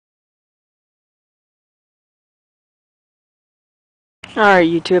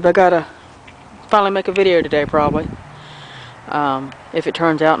Alright YouTube, I gotta finally make a video today probably. If it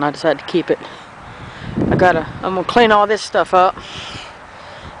turns out and I decide to keep it. I'm gonna clean all this stuff up.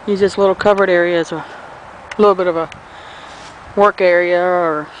 Use this little covered area as a little bit of a work area,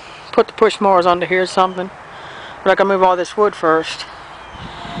 or put the push mowers under here or something. But I gotta move all this wood first.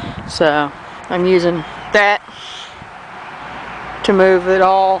 So I'm using that to move it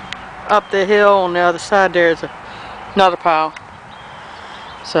all up the hill. On the other side there's another pile.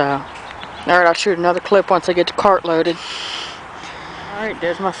 So, alright, I'll shoot another clip once I get the cart loaded. Alright,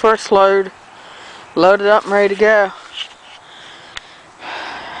 there's my first load. Loaded up and ready to go.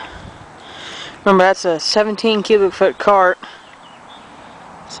 Remember, that's a 17 cubic foot cart.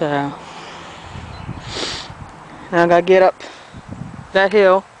 So, now I gotta get up that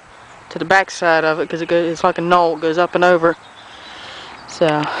hill to the back side of it, because it's like a knoll, it goes up and over. So,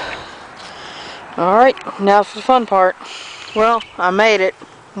 alright, now for the fun part. Well, I made it.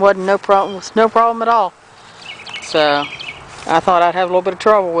 Wasn't no problem. Was no problem at all. So I thought I'd have a little bit of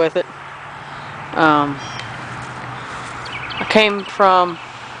trouble with it. I came from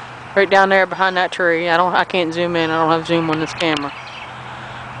right down there behind that tree. I can't zoom in. I don't have zoom on this camera.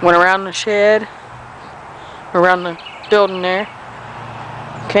 Went around the shed, around the building there.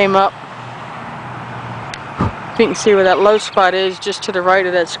 Came up. You can see where that low spot is, just to the right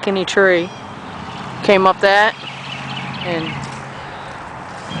of that skinny tree. Came up that, and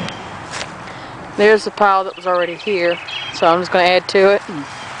there's the pile that was already here, so I'm just going to add to it and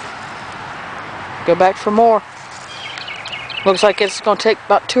go back for more. Looks like it's going to take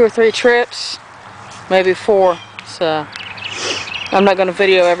about 2 or 3 trips, maybe 4. So I'm not going to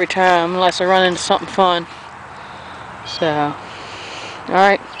video every time unless I run into something fun. So,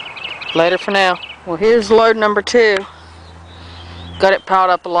 alright, later for now. Well, here's load number 2. Got it piled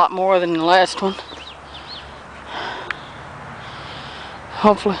up a lot more than the last one.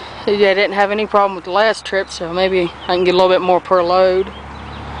 Hopefully, I didn't have any problem with the last trip, so maybe I can get a little bit more per load.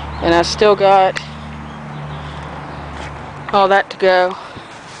 And I still got all that to go.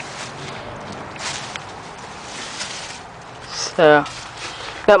 So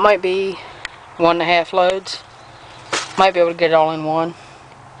that might be 1.5 loads. Might be able to get it all in one.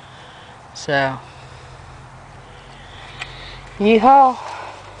 So, yeehaw.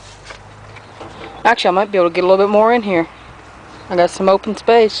 Actually, I might be able to get a little bit more in here. I got some open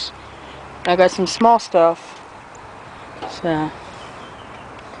space. I got some small stuff. So,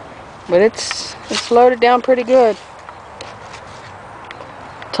 but it's loaded down pretty good.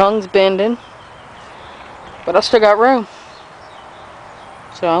 Tongue's bending, but I still got room.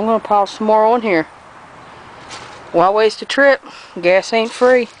 So I'm gonna pile some more on here. Why waste a trip? Gas ain't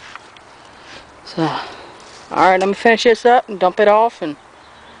free. So, alright, let me finish this up and dump it off and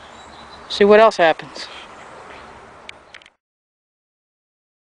see what else happens.